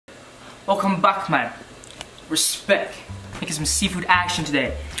Welcome back, man. Respect. Making some seafood action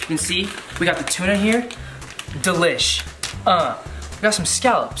today. You can see we got the tuna here. Delish. We got some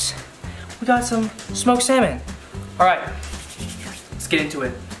scallops. We got some smoked salmon. Alright, let's get into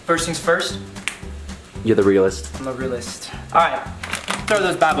it. First things first. You're the realist. I'm a realist. Alright, throw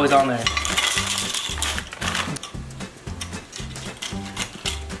those bad boys on there.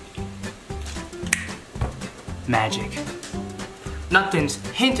 Magic. Nothing's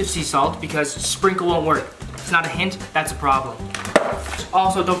hint of sea salt because sprinkle won't work. If it's not a hint, that's a problem.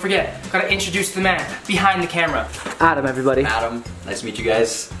 Also, don't forget, gotta introduce the man behind the camera. Adam, everybody. Adam, nice to meet you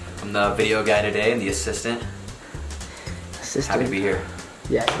guys. I'm the video guy today and the assistant. Happy to be here.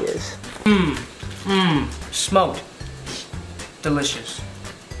 Yeah, he is. Smoked. Delicious.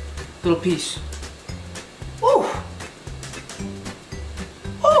 Little piece. Ooh.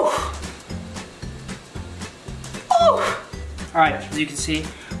 Ooh. Ooh. Alright, as you can see,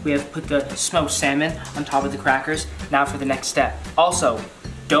 we have put the smoked salmon on top of the crackers. Now for the next step. Also,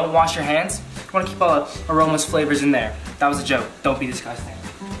 don't wash your hands. You want to keep all the aromas, flavors in there. That was a joke. Don't be disgusting.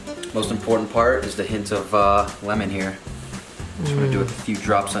 Most important part is the hint of lemon here. Just want to do it a few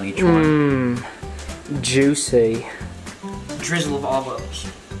drops on each one. Juicy. Drizzle of olive oils.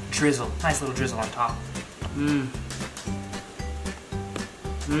 Drizzle. Nice little drizzle on top.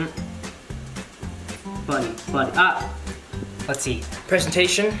 Buddy. Let's see.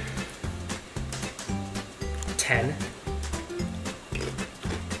 Presentation. 10.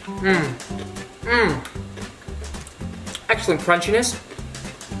 Excellent crunchiness.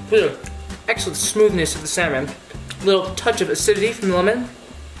 Excellent smoothness of the salmon. Little touch of acidity from the lemon.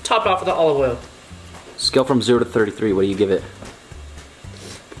 Topped off with the olive oil. Scale from 0 to 33, what do you give it?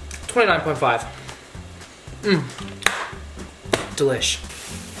 29.5. Delish.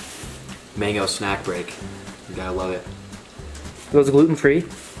 Mango snack break. You gotta love it. Are those gluten-free?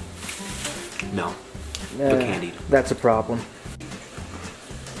 No. They're candied. That's a problem.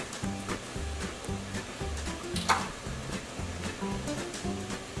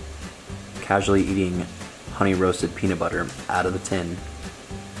 Casually eating honey roasted peanut butter out of the tin.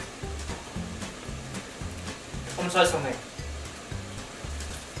 I'm gonna try something.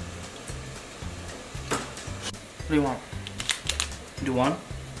 What do you want? Do 1,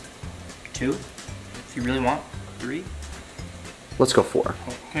 2, if you really want, 3. Let's go 4.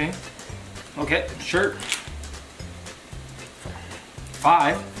 Okay, sure.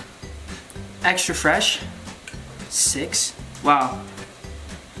 5. Extra fresh. 6. Wow.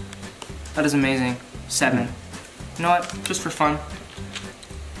 That is amazing. 7. You know what? Just for fun.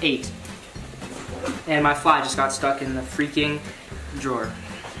 8. And my fly just got stuck in the freaking drawer.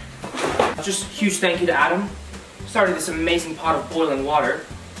 Just huge thank you to Adam. Started this amazing pot of boiling water.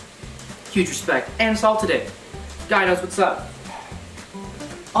 Huge respect. And salt today. Guy knows what's up.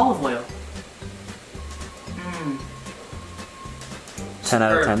 Olive oil. 10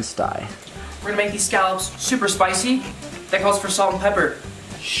 out of 10 sty. We're gonna make these scallops super spicy. That calls for salt and pepper.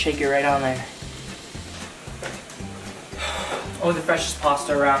 Shake it right on there. Oh, the freshest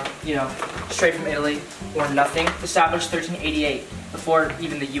pasta around, you know, straight from Italy, or nothing. Established 1388, before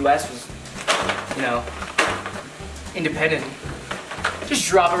even the US was, you know, independent. Just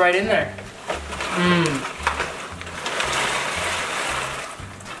drop it right in there.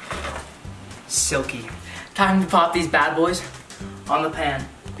 Silky. Time to pop these bad boys on the pan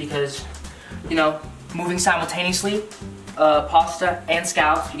because, you know, moving simultaneously, pasta and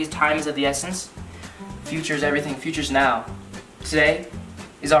scallops because time is of the essence. Future is everything. Future's now. Today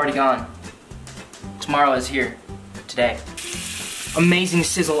is already gone. Tomorrow is here. Today. Amazing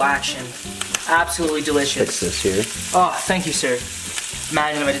sizzle action. Absolutely delicious. Fix this here. Oh, thank you, sir.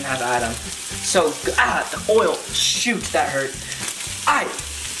 Imagine if I didn't have Adam. So, the oil. Shoot, that hurt.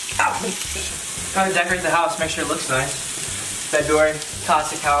 Gotta decorate the house, make sure it looks nice. February,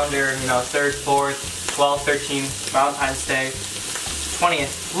 Casa calendar, you know, 3rd, 4th, 12th, 13th, Valentine's Day,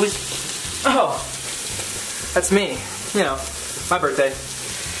 20th. Oh, that's me. You know, my birthday.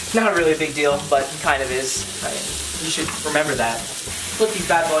 Not really a big deal, but it kind of is. I mean, you should remember that. Flip these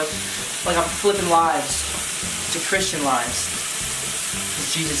bad boys like I'm flipping lives to Christian lives.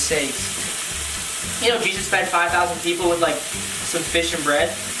 Because Jesus saves. You know, Jesus fed 5,000 people with like some fish and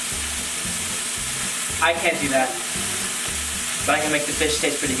bread. I can't do that, but I can make the fish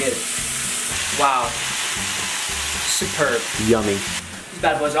taste pretty good. Wow. Superb. Yummy. These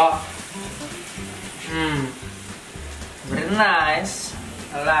bad boys off. Really nice.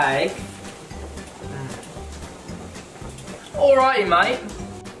 I like. Alrighty, mate.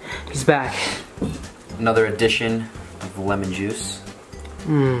 He's back. Another addition of lemon juice.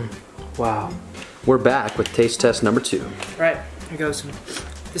 Wow. We're back with taste test number 2. Alright, here goes.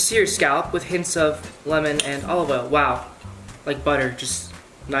 the seared scallop with hints of lemon and olive oil. Wow, like butter, just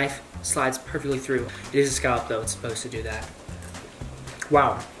knife slides perfectly through. It is a scallop though, it's supposed to do that.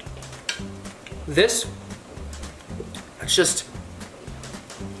 Wow. This, it's just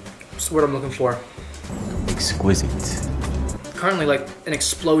what I'm looking for. Exquisite. Currently like an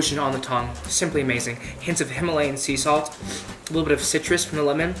explosion on the tongue, simply amazing. Hints of Himalayan sea salt, a little bit of citrus from the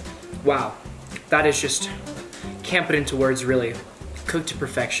lemon. Wow, that is just, can't put into words really. Cooked to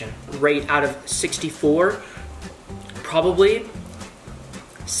perfection. Rate out of 64, probably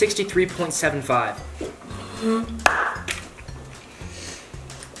 63.75.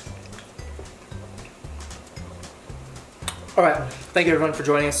 Alright, thank you everyone for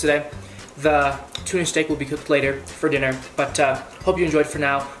joining us today. The tuna steak will be cooked later for dinner, but hope you enjoyed for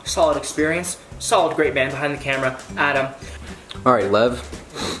now. Solid experience, solid great man behind the camera, Adam. Alright, Lev,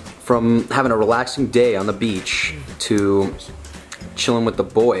 from having a relaxing day on the beach to chilling with the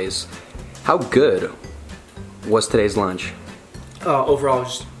boys, how good was today's lunch? Overall,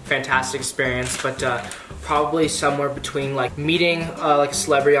 just fantastic experience, but probably somewhere between like meeting like a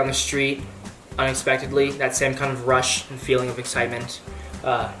celebrity on the street unexpectedly, that same kind of rush and feeling of excitement.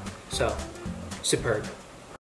 So, superb.